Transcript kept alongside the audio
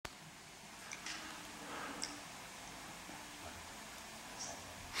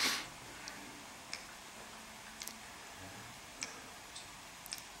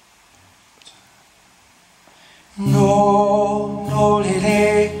No, no,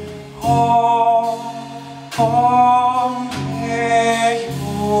 lady, oh, oh, hey,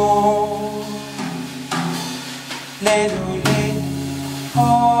 oh, lady, lady, oh,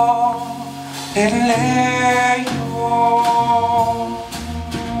 lady, lady, oh.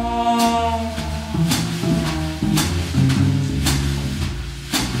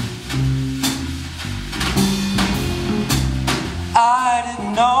 I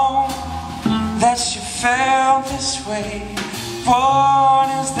didn't know that you felt this way. What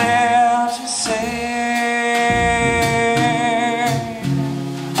is there to say?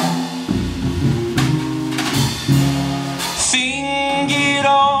 Think it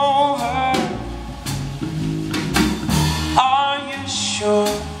over. Are you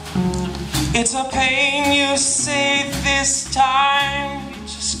sure? It's a pain you say this time you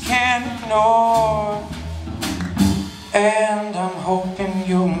just can't ignore. And I'm hoping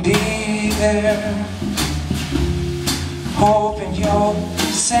you'll be there, hoping you'll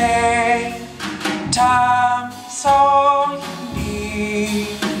say time's all you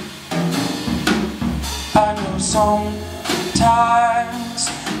need. I know sometimes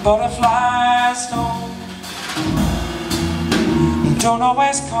butterflies don't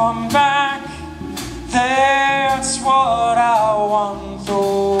always come back. That's what I want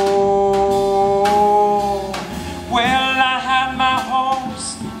though. Well, I had my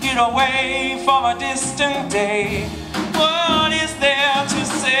hopes hid away from a distant day. What is there to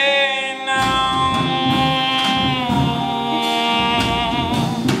say now?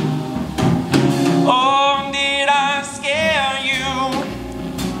 Oh, did I scare you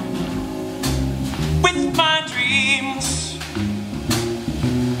with my dreams?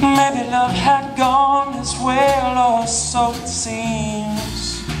 Maybe love had gone as well, or so it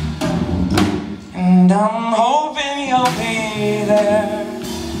seems. And I'm hoping you'll be there,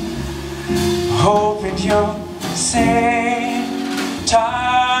 hoping you'll say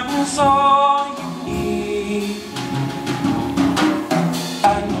time is all you need. I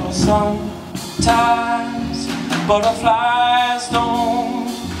know sometimes butterflies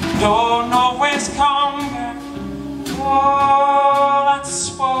don't always come back. Oh, that's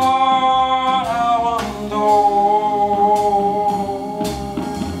what I wonder.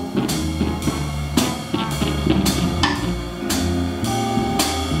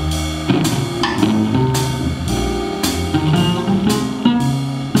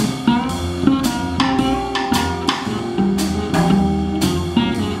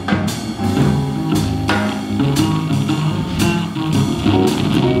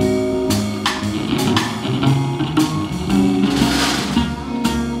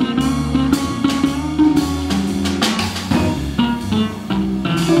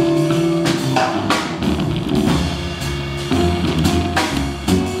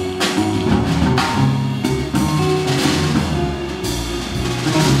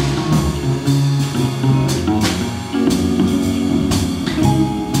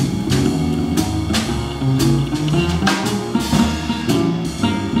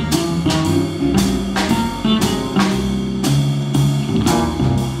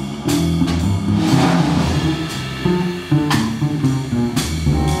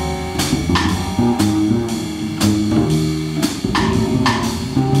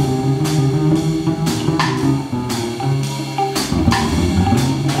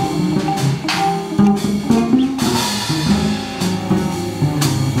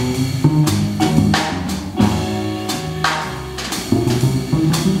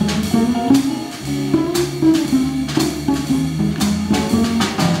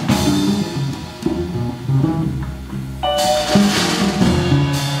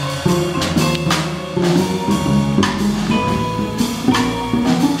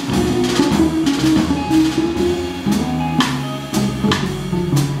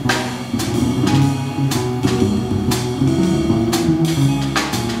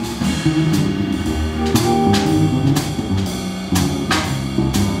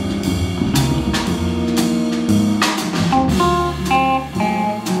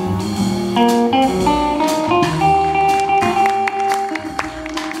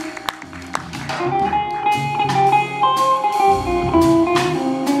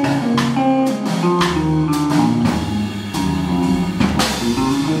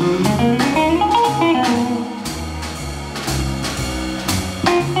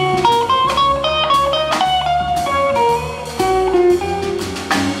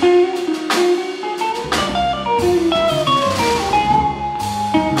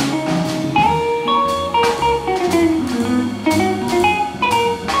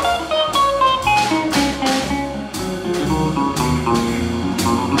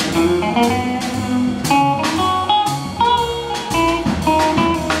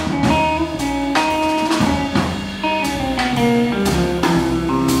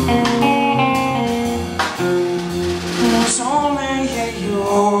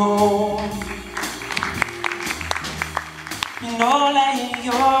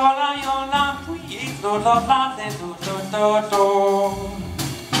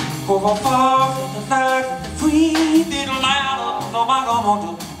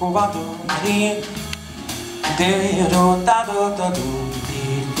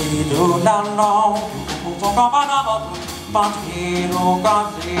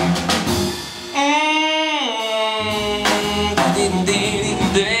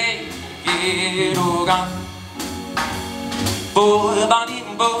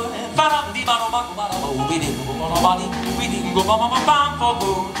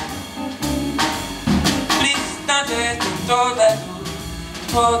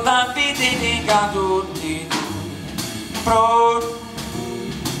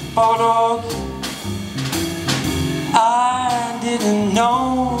 I didn't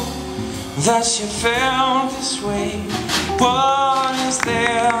know that you felt this way. What is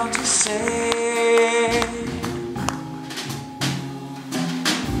there to say?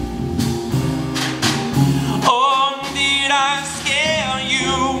 Oh, did I scare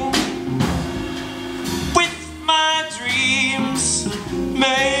you with my dreams?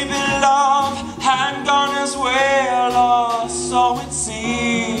 Maybe love had gone as well, or so it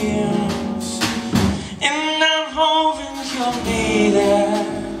seems. And I'm hoping you'll be there,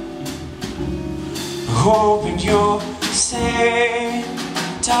 hoping you'll say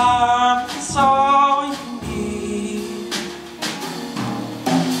time is all you need.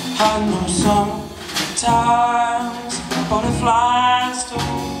 I know sometimes butterflies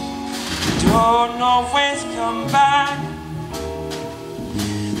don't always come back.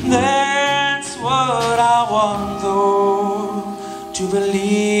 That's what I want though, to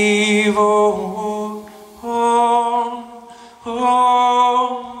believe. Oh, oh,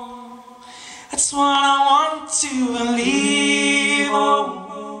 oh. That's what I want to believe.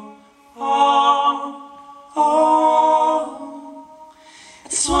 Oh, oh, oh.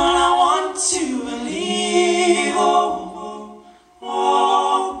 That's what I want to believe. Oh,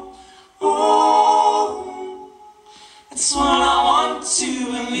 oh, oh. That's what I want to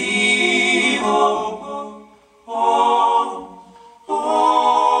believe. Oh, oh,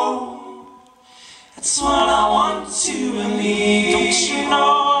 oh. That's what I want to believe. Don't you know?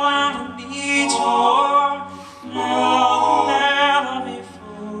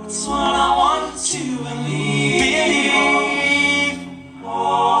 That's what I want to believe.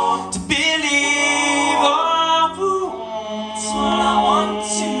 To believe. That's what I want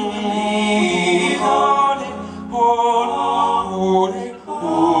to believe.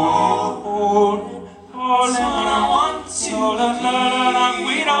 That's what I want to believe.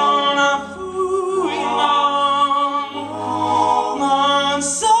 We don't know who we know.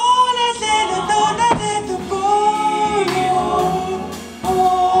 So let's let it know that it's the boy.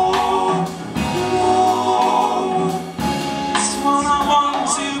 That's what I want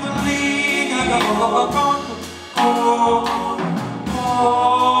to believe. That's what I want to believe.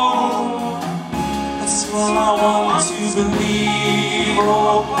 That's what I want to believe.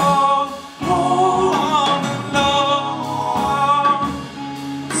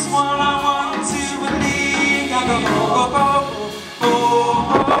 That's what I want to believe.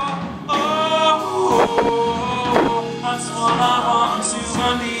 That's what I want to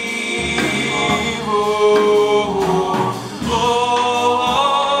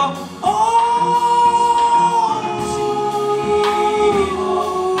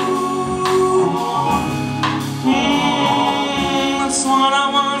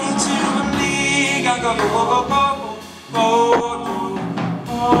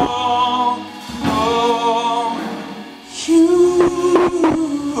believe.